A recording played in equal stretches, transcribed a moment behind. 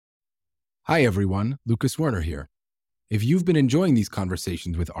Hi everyone, Lucas Werner here. If you've been enjoying these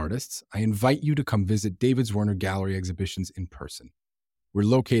conversations with artists, I invite you to come visit David Zwirner Gallery exhibitions in person. We're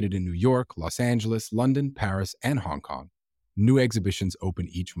located in New York, Los Angeles, London, Paris, and Hong Kong. New exhibitions open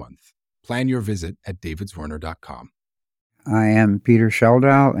each month. Plan your visit at davidzwerner.com. I am Peter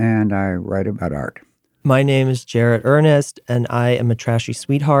Schjeldahl, and I write about art. My name is Jarrett Ernest, and I am a trashy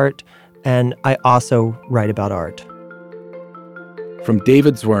sweetheart, and I also write about art. From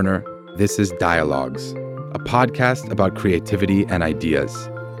David Zwirner, this is Dialogues, a podcast about creativity and ideas.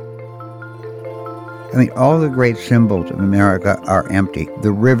 I mean, all the great symbols of America are empty.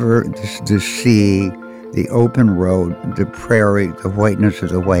 The river, the sea, the open road, the prairie, the whiteness of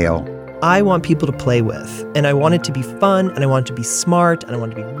the whale. I want people to play with, and I want it to be fun, and I want it to be smart, and I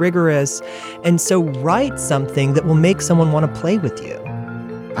want it to be rigorous. And so write something that will make someone want to play with you.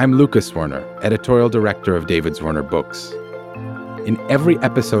 I'm Lucas Werner, editorial director of David Zwirner Books. In every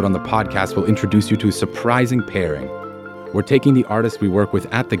episode on the podcast, we'll introduce you to a surprising pairing. We're taking the artists we work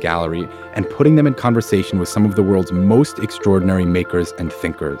with at the gallery and putting them in conversation with some of the world's most extraordinary makers and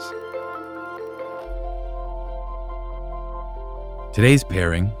thinkers. Today's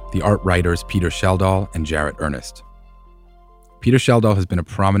pairing, the art writers Peter Schjeldahl and Jarrett Ernest. Peter Schjeldahl has been a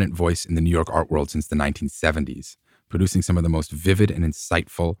prominent voice in the New York art world since the 1970s, producing some of the most vivid and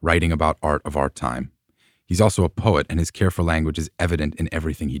insightful writing about art of our time. He's also a poet, and his care for language is evident in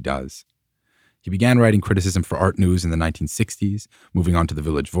everything he does. He began writing criticism for art news in the 1960s, moving on to The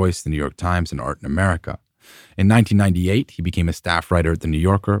Village Voice, The New York Times, and Art in America. In 1998, he became a staff writer at The New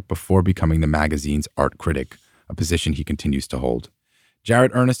Yorker before becoming the magazine's art critic, a position he continues to hold.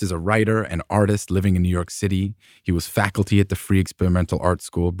 Jarrett Ernest is a writer and artist living in New York City. He was faculty at the Free Experimental Art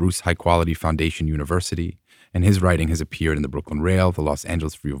School, Bruce High Quality Foundation University, and his writing has appeared in the Brooklyn Rail, the Los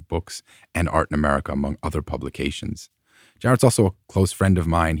Angeles Review of Books, and Art in America, among other publications. Jarrett's also a close friend of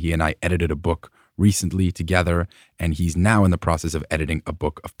mine. He and I edited a book recently together, and he's now in the process of editing a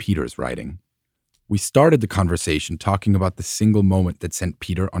book of Peter's writing. We started the conversation talking about the single moment that sent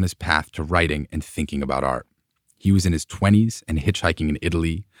Peter on his path to writing and thinking about art. He was in his 20s and hitchhiking in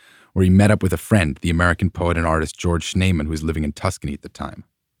Italy, where he met up with a friend, the American poet and artist George Schneemann, who was living in Tuscany at the time.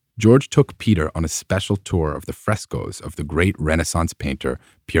 George took Peter on a special tour of the frescoes of the great Renaissance painter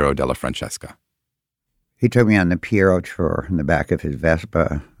Piero della Francesca. He took me on the Piero tour in the back of his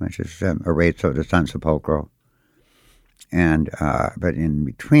Vespa, which is Arezzo di San Sepolcro. And but in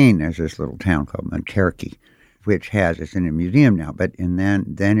between, there's this little town called Monterchi, which it's in a museum now, but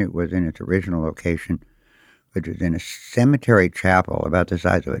then it was in its original location, which was in a cemetery chapel about the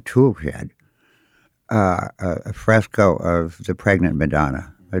size of a tool shed, a fresco of the pregnant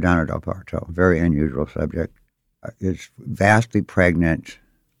Madonna del Parto, a very unusual subject. This vastly pregnant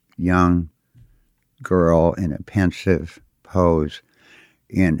young girl in a pensive pose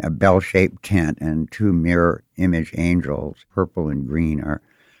in a bell-shaped tent, and two mirror image angels, purple and green, are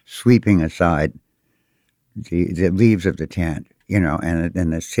sweeping aside the leaves of the tent.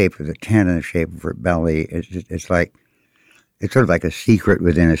 And the shape of the tent and the shape of her belly, it's sort of like a secret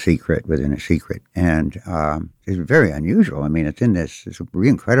within a secret within a secret. And it's very unusual. I mean, it's in this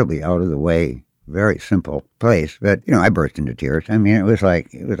incredibly out-of-the-way, very simple place. But, I burst into tears. I mean, it was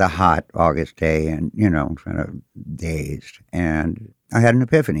a hot August day and, kind of dazed. And I had an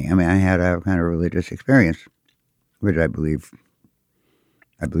epiphany. I mean, I had a kind of religious experience, which I believe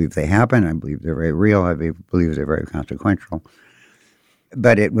they happen. I believe they're very real. I believe they're very consequential.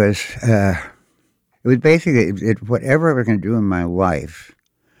 But it was basically whatever I was going to do in my life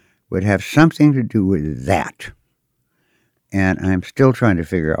would have something to do with that. And I'm still trying to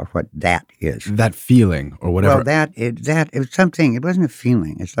figure out what that is. That feeling or whatever. Well, it was something. It wasn't a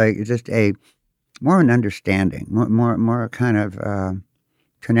feeling. It's just more an understanding, more a kind of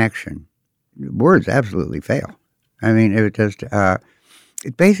connection. Words absolutely fail. I mean, it was just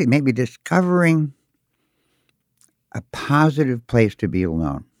it basically maybe discovering a positive place to be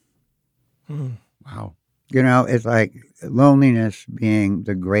alone. Wow. It's like loneliness being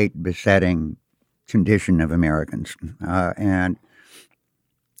the great besetting condition of Americans. And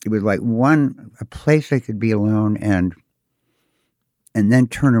it was like a place I could be alone and then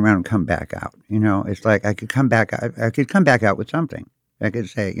turn around and come back out. It's like I could come back out with something. I could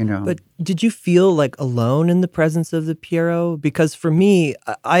say, But did you feel like alone in the presence of the Piero? Because for me,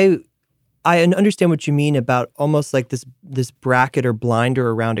 I understand what you mean about almost like this bracket or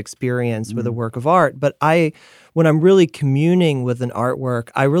blinder around experience with a work of art. But when I'm really communing with an artwork,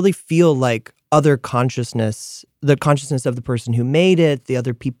 I really feel like other consciousness, the consciousness of the person who made it, the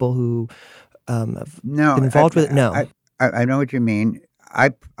other people who have been involved with it. No. I know what you mean.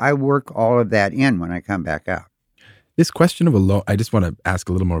 I work all of that in when I come back out. This question of alone, I just want to ask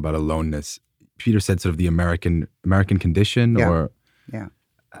a little more about aloneness. Peter said sort of the American condition, or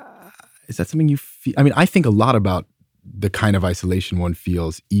is that something you feel? I mean, I think a lot about the kind of isolation one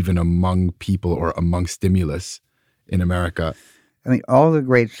feels even among people or among stimulus in America. I mean, all the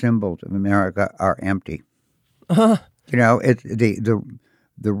great symbols of America are empty. You know, it's the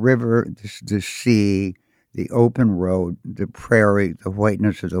river, the sea, the open road, the prairie, the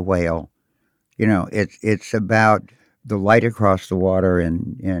whiteness of the whale. You know, it's about the light across the water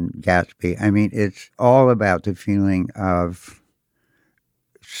in Gatsby. I mean, it's all about the feeling of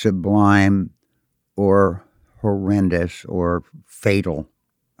sublime or horrendous or fatal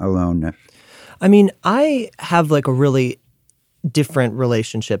aloneness. I mean, I have like a really different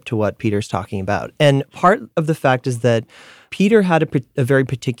relationship to what Peter's talking about. And part of the fact is that Peter had a very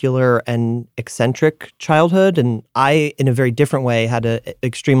particular and eccentric childhood, and I, in a very different way, had an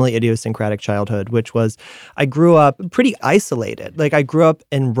extremely idiosyncratic childhood, which was I grew up pretty isolated. Like I grew up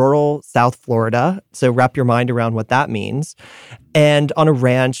in rural South Florida, so wrap your mind around what that means, and on a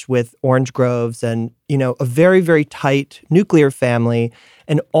ranch with orange groves and, you know, a very, very tight nuclear family.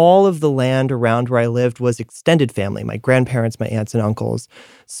 And all of the land around where I lived was extended family, my grandparents, my aunts and uncles.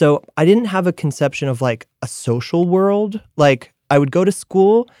 So I didn't have a conception of like a social world. Like I would go to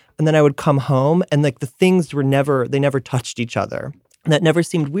school and then I would come home and like the things they never touched each other. And that never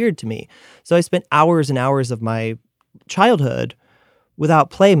seemed weird to me. So I spent hours and hours of my childhood without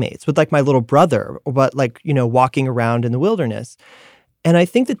playmates, with like my little brother, but like, you know, walking around in the wilderness. And I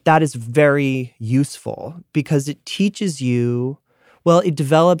think that is very useful because it teaches you. Well, it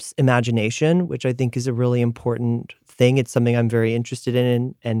develops imagination, which I think is a really important thing. It's something I'm very interested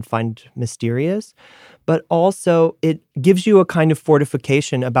in and find mysterious. But also, it gives you a kind of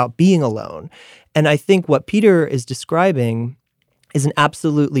fortification about being alone. And I think what Peter is describing is an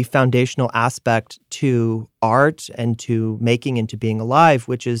absolutely foundational aspect to art and to making and to being alive,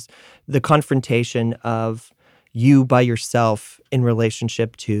 which is the confrontation of you by yourself in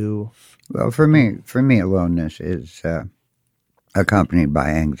relationship to... Well, for me, aloneness is... accompanied by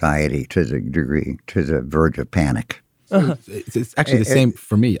anxiety to the verge of panic. It's actually the same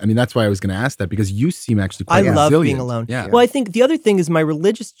for me. I mean, that's why I was going to ask that, because you seem actually quite resilient. I love being alone. Yeah. Well, I think the other thing is my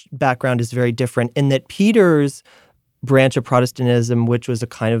religious background is very different in that Peter's branch of Protestantism, which was a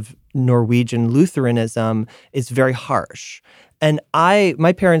kind of Norwegian Lutheranism, is very harsh. And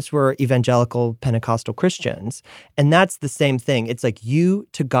my parents were evangelical Pentecostal Christians, and that's the same thing. It's like you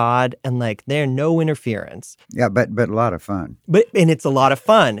to God, and like there's no interference. Yeah, but a lot of fun. And it's a lot of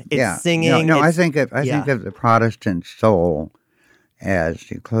fun. It's singing. No, I think of the Protestant soul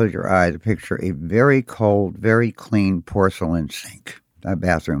as, you close your eyes, picture a very cold, very clean porcelain sink, a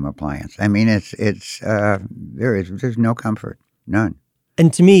bathroom appliance. I mean, there's no comfort, none.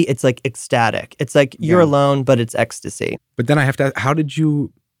 And to me, it's like ecstatic. It's like you're alone, but it's ecstasy. But then I have to ask, how did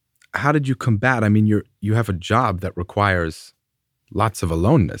you combat? I mean, you have a job that requires lots of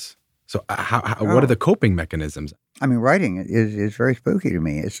aloneness. So what are the coping mechanisms? I mean, writing is very spooky to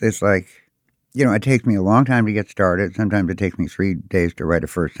me. It's like, you know, it takes me a long time to get started. Sometimes it takes me 3 days to write a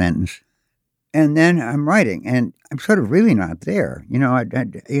first sentence. And then I'm writing, and I'm sort of really not there. You know,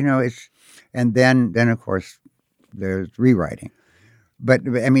 and then of course there's rewriting. But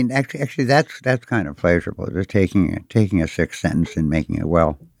I mean, actually, that's kind of pleasurable. Just taking a 6th sentence and making it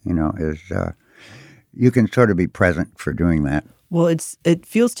well, you know, is you can sort of be present for doing that. Well, it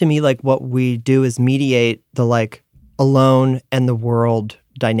feels to me like what we do is mediate the like alone and the world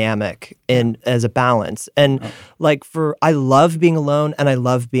dynamic as a balance. And I love being alone and I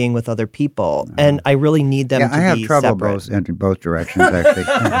love being with other people, and I really need them to be separate. I have trouble in both directions, actually.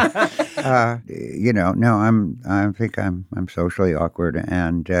 You know, no, I think I'm socially awkward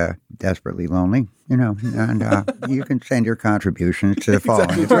and desperately lonely. You know, and you can send your contributions to the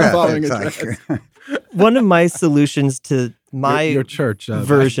following address. One of my solutions to my your church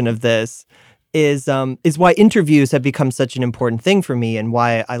version of this is why interviews have become such an important thing for me and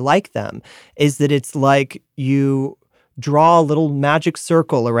why I like them, is that it's like you draw a little magic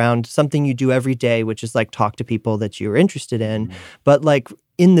circle around something you do every day, which is like talk to people that you're interested in. Mm-hmm. But like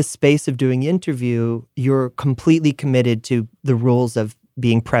in the space of doing the interview, you're completely committed to the rules of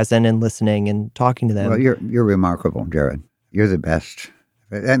being present and listening and talking to them. Well, you're remarkable, Jared. You're the best.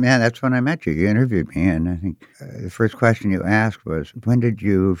 Man, that's when I met you. You interviewed me, and I think the first question you asked was, when did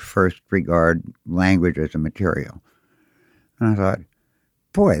you first regard language as a material? And I thought,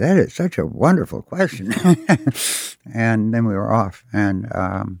 boy, that is such a wonderful question. And then we were off. And,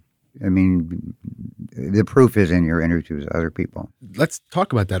 I mean, the proof is in your interviews with other people. Let's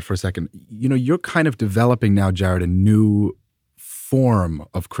talk about that for a second. You know, you're kind of developing now, Jared, a new form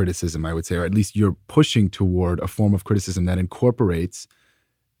of criticism, I would say, or at least you're pushing toward a form of criticism that incorporates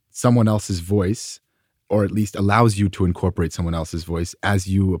someone else's voice, or at least allows you to incorporate someone else's voice as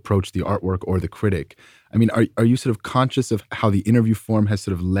you approach the artwork or the critic. I mean, are you sort of conscious of how the interview form has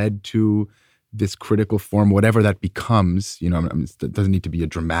sort of led to this critical form, whatever that becomes? You know, it doesn't need to be a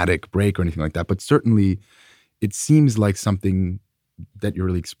dramatic break or anything like that, but certainly it seems like something that you're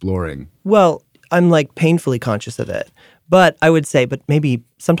really exploring. Well, I'm like painfully conscious of it. But I would say, but maybe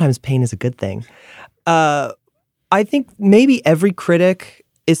sometimes pain is a good thing. I think maybe every critic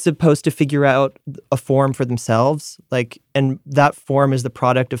is supposed to figure out a form for themselves, and that form is the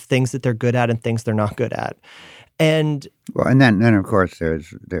product of things that they're good at and things they're not good at. And then of course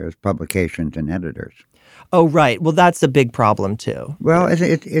there's publications and editors. Oh, right. Well, that's a big problem too. Well,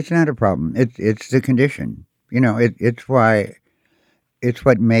 it's not a problem. It's the condition. You know, it's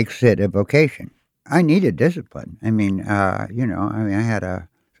what makes it a vocation. I needed discipline. I mean, I had a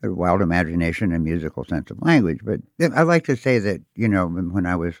sort of wild imagination and musical sense of language. But I like to say that, you know, when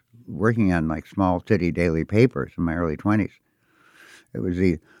I was working on like small city daily papers in my early 20s, it was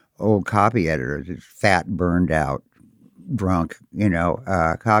the old copy editors, these fat, burned out, drunk,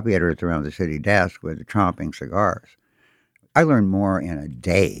 copy editors around the city desk with chomping cigars. I learned more in a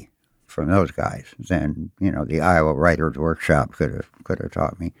day from those guys than, the Iowa Writers Workshop could have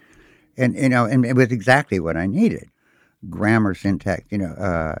taught me. And it was exactly what I needed. Grammar, syntax,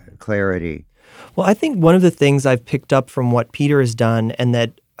 clarity. Well, I think one of the things I've picked up from what Peter has done, and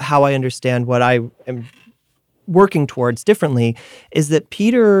that how I understand what I am working towards differently, is that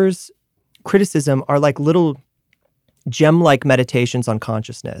Peter's criticism are like little gem-like meditations on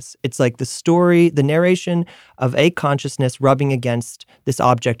consciousness. It's like the narration of a consciousness rubbing against this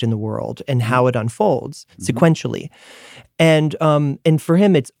object in the world and how it unfolds sequentially. And for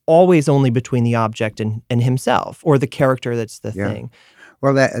him, it's always only between the object and himself, or the character that's the thing.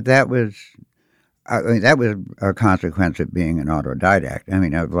 Well, that was a consequence of being an autodidact. I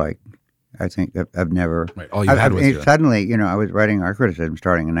mean, I think I've never. Right. All you had was suddenly, I was writing art criticism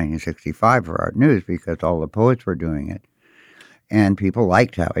starting in 1965 for Art News because all the poets were doing it, and people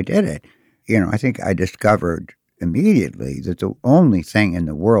liked how I did it. I think I discovered immediately that the only thing in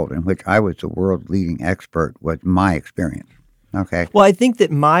the world in which I was the world leading expert was my experience. Okay. Well, I think that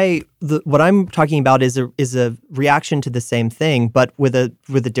what I'm talking about is a reaction to the same thing, but with a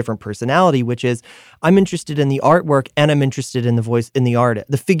different personality, which is I'm interested in the artwork and I'm interested in the voice, in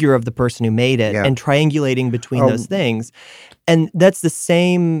the figure of the person who made it, and triangulating between those things. And that's the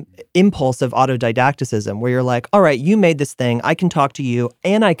same impulse of autodidacticism, where you're like, all right, you made this thing, I can talk to you,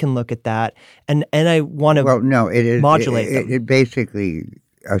 and I can look at that, and I want to modulate them. It basically,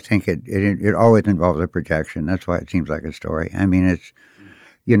 I think it always involves a projection. That's why it seems like a story. I mean, it's,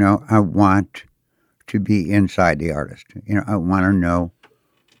 I want to be inside the artist. I want to know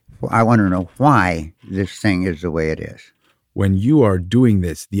why this thing is the way it is. When you are doing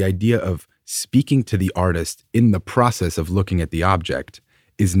this, the idea of speaking to the artist in the process of looking at the object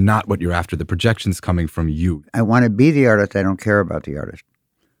is not what you're after. The projection's coming from you. I want to be the artist. I don't care about the artist.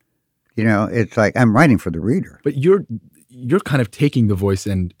 It's like I'm writing for the reader. But you're kind of taking the voice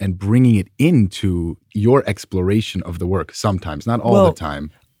and bringing it into your exploration of the work sometimes, not all the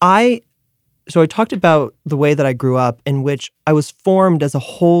time. So I talked about the way that I grew up, in which I was formed as a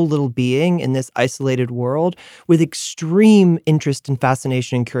whole little being in this isolated world with extreme interest and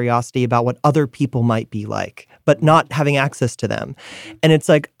fascination and curiosity about what other people might be like, but not having access to them. And it's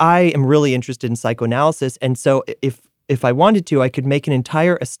like, I am really interested in psychoanalysis. And so if I wanted to, I could make an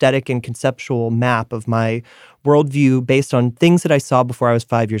entire aesthetic and conceptual map of my worldview based on things that I saw before I was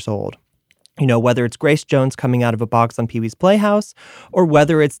 5 years old. Whether it's Grace Jones coming out of a box on Pee-wee's Playhouse, or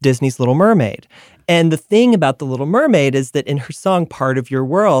whether it's Disney's Little Mermaid. And the thing about The Little Mermaid is that in her song, Part of Your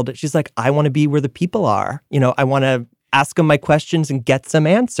World, she's like, I want to be where the people are. I want to ask them my questions and get some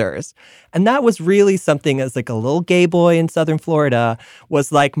answers. And that was really something, as like a little gay boy in Southern Florida, was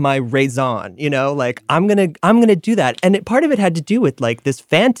like my raison, like I'm going to do that. And part of it had to do with like this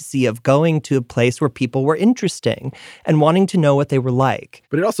fantasy of going to a place where people were interesting and wanting to know what they were like.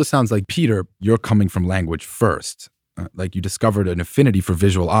 But it also sounds like, Peter, you're coming from language first. Like you discovered an affinity for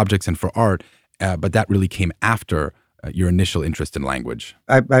visual objects and for art, but that really came after your initial interest in language.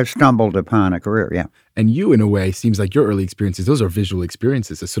 I stumbled upon a career, yeah. And you, in a way, seems like your early experiences, those are visual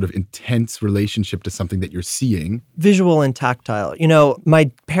experiences, a sort of intense relationship to something that you're seeing. Visual and tactile. My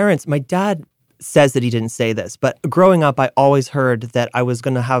dad says that he didn't say this, but growing up, I always heard that I was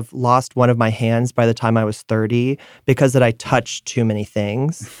going to have lost one of my hands by the time I was 30 because that I touched too many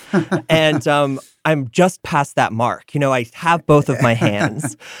things. And I'm just past that mark. I have both of my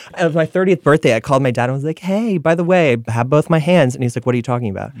hands. It was my 30th birthday. I called my dad and was like, hey, by the way, I have both my hands. And he's like, what are you talking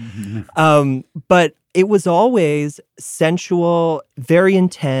about? But it was always sensual, very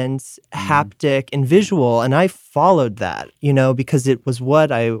intense, haptic, and visual. And I followed that, because it was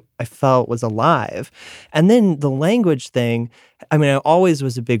what I felt was alive. And then the language thing, I always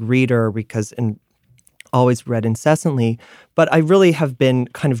was a big reader and always read incessantly, but I really have been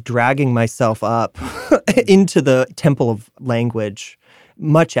kind of dragging myself up into the temple of language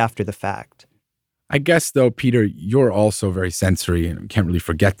much after the fact. I guess, though, Peter, you're also very sensory, and can't really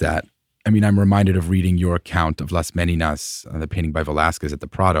forget that. I'm reminded of reading your account of Las Meninas, the painting by Velázquez at the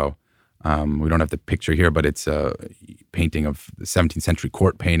Prado. We don't have the picture here, but it's a painting of the 17th century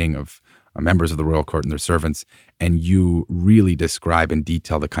court painting of members of the royal court and their servants. And you really describe in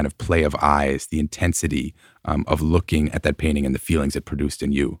detail the kind of play of eyes, the intensity of looking at that painting and the feelings it produced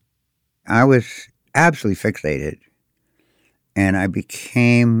in you. I was absolutely fixated. And I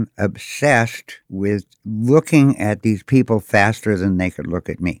became obsessed with looking at these people faster than they could look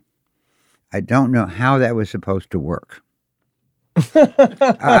at me. I don't know how that was supposed to work. But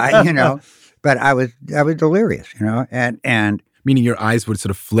I was delirious, and meaning your eyes would sort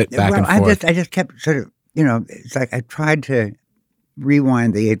of flit back and forth. I just kept sort of, it's like I tried to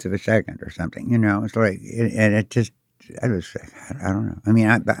rewind the eighth of a second or something, it's like, and it just, I don't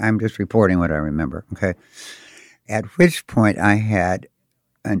know. I'm just reporting what I remember. Okay. At which point I had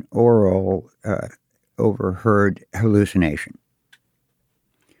an oral overheard hallucination.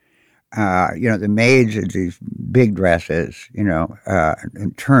 The maids in these big dresses,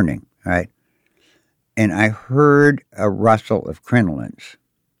 and turning, right? And I heard a rustle of crinolines.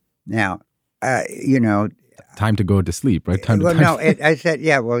 Now, time to go to sleep, right? I said,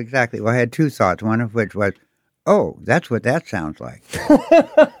 yeah, well, exactly. Well, I had two thoughts, one of which was, oh, that's what that sounds like.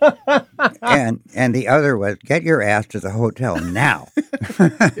 and the other was, get your ass to the hotel now.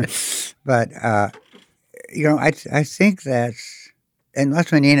 But, I think that's, and Las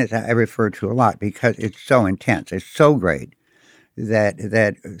Meninas I refer to a lot because it's so intense. It's so great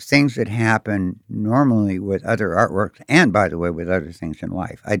that things that happen normally with other artworks, and by the way, with other things in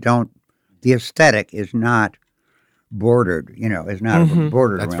life, the aesthetic is not bordered, is not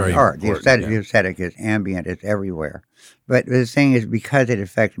bordered That's around art. The aesthetic is ambient, it's everywhere. But the thing is, because it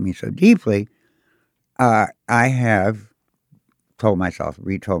affected me so deeply, I have retold myself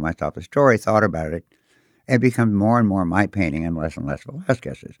the story, thought about it, and become more and more my painting and less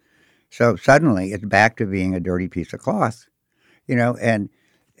Velázquez's. So suddenly it's back to being a dirty piece of cloth, and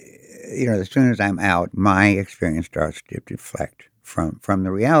as soon as I'm out, my experience starts to deflect from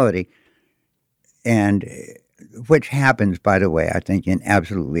the reality, and which happens, by the way, I think in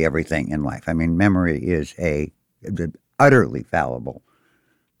absolutely everything in life. Memory is utterly fallible,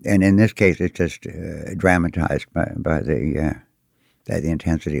 and in this case, it's just dramatized by the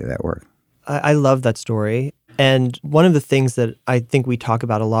intensity of that work. I love that story. And one of the things that I think we talk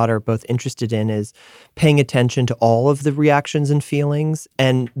about a lot, or both interested in, is paying attention to all of the reactions and feelings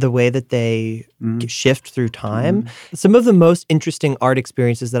and the way that they shift through time. Some of the most interesting art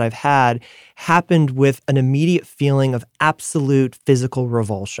experiences that I've had happened with an immediate feeling of absolute physical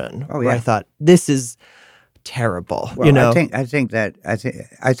revulsion. Oh, yeah. Where I thought, this is terrible. Well, I think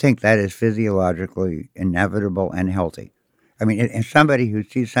that is physiologically inevitable and healthy. And somebody who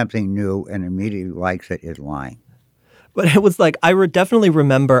sees something new and immediately likes it is lying. But it was like, I definitely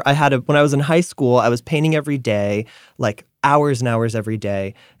remember when I was in high school, I was painting every day, like hours and hours every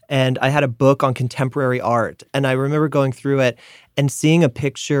day. And I had a book on contemporary art. And I remember going through it and seeing a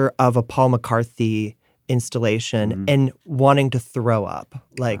picture of a Paul McCarthy installation and wanting to throw up,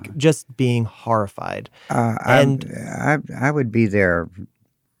 just being horrified. I would be there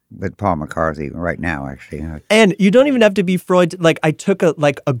with Paul McCarthy right now, actually. And you don't even have to be Freud. I took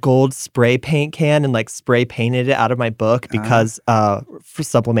a gold spray paint can and spray painted it out of my book because for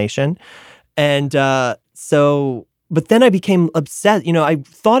sublimation. And but then I became obsessed. I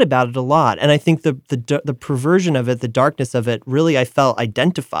thought about it a lot, and I think the perversion of it, the darkness of it, really I felt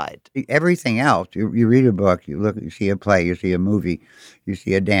identified. Everything else, you read a book, you see a play, you see a movie, you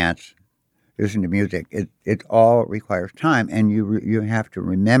see a dance, listen to music. It all requires time, and you have to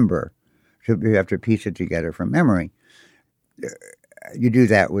remember. You have to piece it together from memory. You do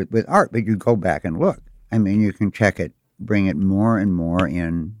that with art, but you go back and look. You can check it, bring it more and more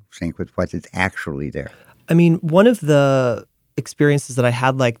in sync with what is actually there. One of the experiences that I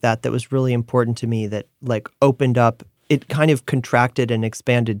had like that was really important to me, that opened up, it kind of contracted and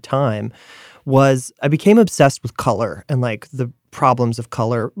expanded time, was I became obsessed with color and the problems of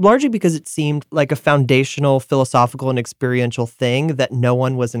color, largely because it seemed like a foundational philosophical and experiential thing that no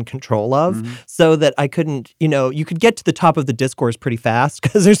one was in control of, so that I couldn't, you could get to the top of the discourse pretty fast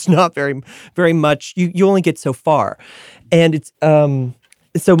because there's not very much, you only get so far. And it's,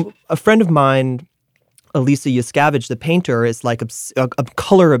 so a friend of mine, Elisa Yascavage, the painter, is like a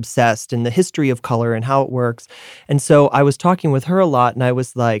color obsessed in the history of color and how it works. And so I was talking with her a lot, and I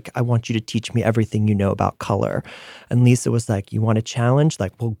was like, I want you to teach me everything you know about color. And Lisa was like, you want a challenge?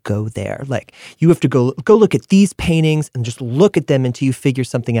 Like, we'll go there. Like, you have to go look at these paintings and just look at them until you figure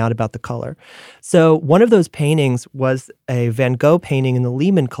something out about the color. So one of those paintings was a Van Gogh painting in the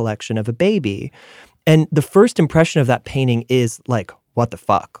Lehman collection of a baby. And the first impression of that painting is like, what the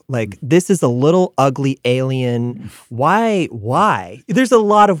fuck? Like, this is a little ugly alien. Why? There's a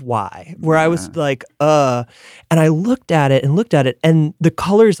lot of why, where I was like, and I looked at it, and the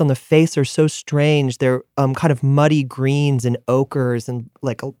colors on the face are so strange. They're kind of muddy greens and ochres and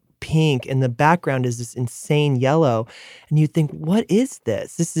like a pink, and the background is this insane yellow. And you think, what is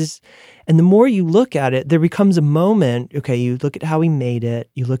this? And the more you look at it, there becomes a moment, okay, you look at how he made it,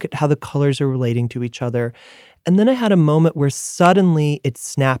 you look at how the colors are relating to each other. And then I had a moment where suddenly it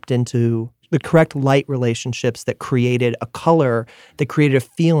snapped into the correct light relationships that created a color, that created a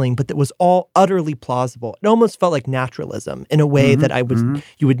feeling, but that was all utterly plausible. It almost felt like naturalism in a way that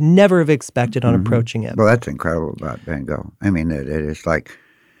you would never have expected on approaching it. Well, that's incredible about Van Gogh. I mean, it's like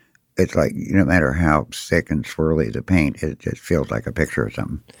no matter how thick and swirly the paint, it just feels like a picture of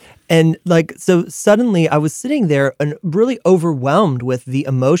something. And like, so suddenly I was sitting there and really overwhelmed with the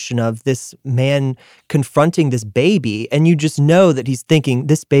emotion of this man confronting this baby. And you just know that he's thinking,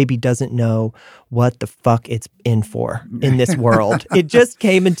 this baby doesn't know what the fuck it's in for in this world. It just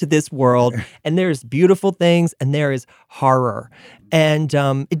came into this world, and there's beautiful things and there is horror. And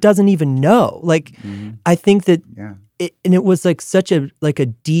it doesn't even know. Like, I think that... Yeah. It was like such a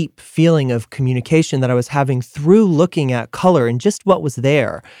deep feeling of communication that I was having through looking at color and just what was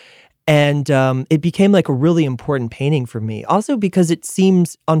there. And it became like a really important painting for me. Also because it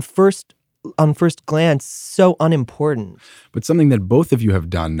seems on first glance so unimportant. But something that both of you have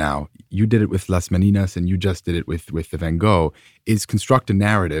done now, you did it with Las Meninas and you just did it with the Van Gogh, is construct a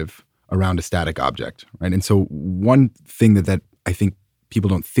narrative around a static object, right? And so one thing that I think people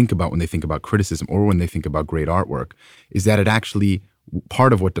don't think about when they think about criticism or when they think about great artwork is that it actually,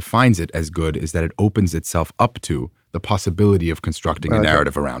 part of what defines it as good is that it opens itself up to the possibility of constructing a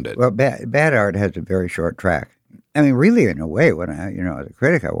narrative around it. Well, bad art has a very short track. I mean, really, in a way, when I, as a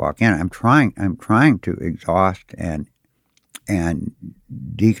critic, I walk in, I'm trying to exhaust and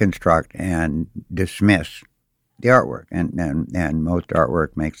deconstruct and dismiss the artwork, and most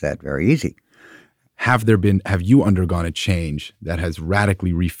artwork makes that very easy. Have you undergone a change that has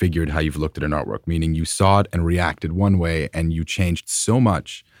radically refigured how you've looked at an artwork? Meaning you saw it and reacted one way and you changed so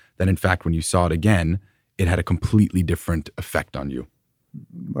much that in fact, when you saw it again, it had a completely different effect on you.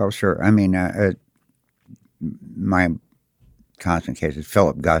 Well, sure. I mean, my constant case is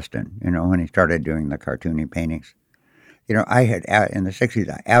Philip Guston, when he started doing the cartoony paintings. I had, in the 60s,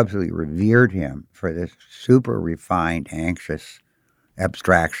 I absolutely revered him for this super refined, anxious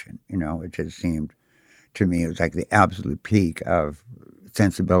abstraction, it just seemed, to me, it was like the absolute peak of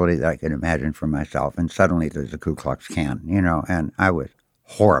sensibility that I could imagine for myself. And suddenly there's a Ku Klux Klan, and I was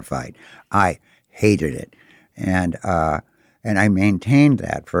horrified. I hated it. And I maintained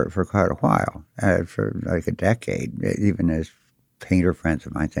that for quite a while, for like a decade, even as painter friends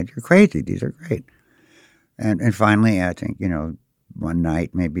of mine said, "You're crazy, these are great." And finally, I think, one night,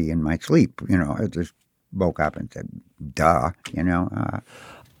 maybe in my sleep, I just woke up and said, duh,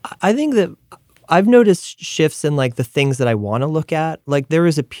 I think that I've noticed shifts in like the things that I want to look at. Like there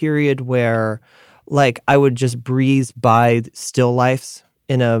was a period where like I would just breeze by still lifes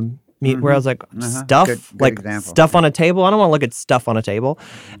in a where I was like, stuff, good example. Stuff on a table. I don't want to look at stuff on a table.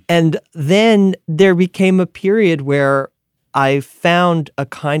 And then there became a period where I found a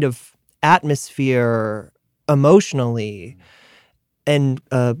kind of atmosphere emotionally and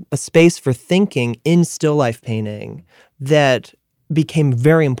a space for thinking in still life painting that became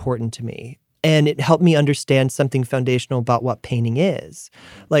very important to me. And it helped me understand something foundational about what painting is,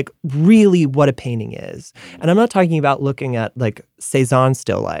 like really what a painting is. And I'm not talking about looking at like Cézanne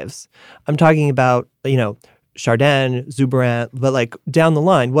still lifes. I'm talking about, Chardin, Zoubrant, but like down the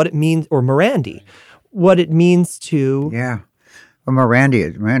line, what it means, or Morandi, what it means to... Yeah. Well, Morandi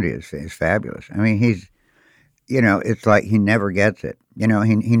is fabulous. I mean, he's, it's like he never gets it. He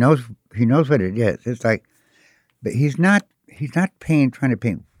knows what it is. It's like, but he's not trying to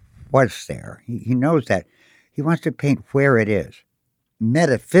paint what's there. He knows that. He wants to paint where it is.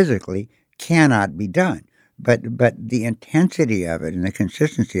 Metaphysically cannot be done. But the intensity of it and the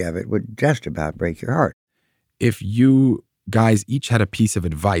consistency of it would just about break your heart. If you guys each had a piece of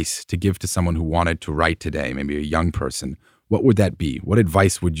advice to give to someone who wanted to write today, maybe a young person, what would that be? What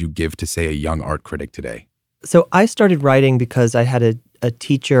advice would you give to, say, a young art critic today? So I started writing because I had a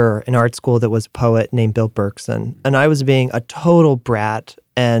teacher in art school that was a poet named Bill Berkson, and I was being a total brat,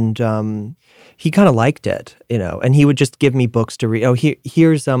 and he kind of liked it, and he would just give me books to read. Oh,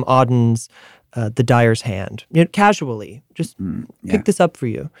 here's Auden's The Dyer's Hand, casually, just pick this up for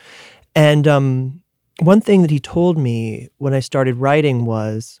you. And one thing that he told me when I started writing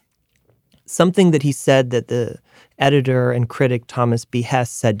was something that he said that the editor and critic Thomas B.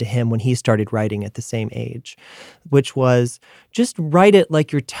 Hess said to him when he started writing at the same age, which was, just write it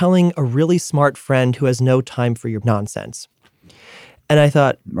like you're telling a really smart friend who has no time for your nonsense. And I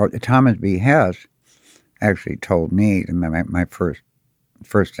thought... Well, Thomas B. Hess actually told me, my first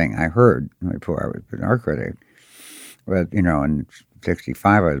thing I heard before I was an art critic was, in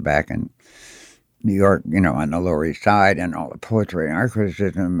 1965 I was back in New York, on the Lower East Side, and all the poetry and art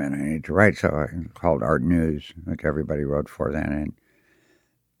criticism, and I needed to write, so I called Art News, which everybody wrote for then,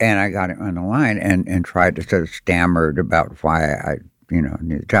 and I got on the line and tried to sort of stammered about why I,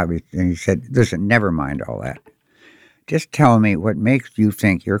 knew the job. And he said, listen, never mind all that. Just tell me what makes you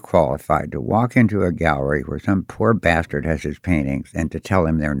think you're qualified to walk into a gallery where some poor bastard has his paintings and to tell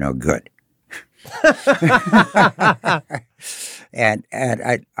him they're no good. And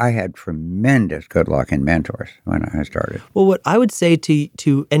I had tremendous good luck and mentors when I started. Well, what I would say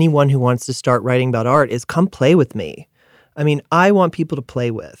to anyone who wants to start writing about art is come play with me. I mean, I want people to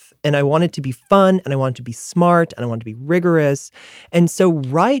play with, and I want it to be fun, and I want it to be smart, and I want it to be rigorous. And so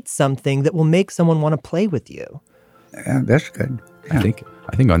write something that will make someone want to play with you. Yeah, that's good. Yeah. I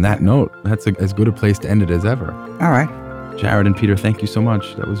think on that note, that's as good a place to end it as ever. All right. Jared and Peter, thank you so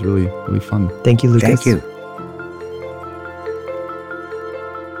much. That was really, really fun. Thank you, Lucas. Thank you.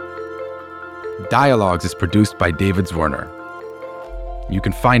 Dialogues is produced by David Zwirner. You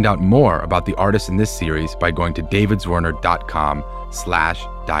can find out more about the artists in this series by going to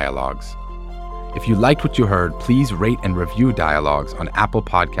davidzwirner.com/dialogues. If you liked what you heard, please rate and review Dialogues on Apple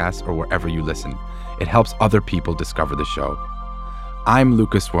Podcasts or wherever you listen. It helps other people discover the show. I'm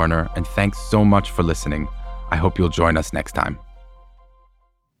Lucas Zwirner, and thanks so much for listening. I hope you'll join us next time.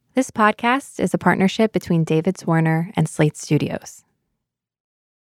 This podcast is a partnership between David Zwirner and Slate Studios.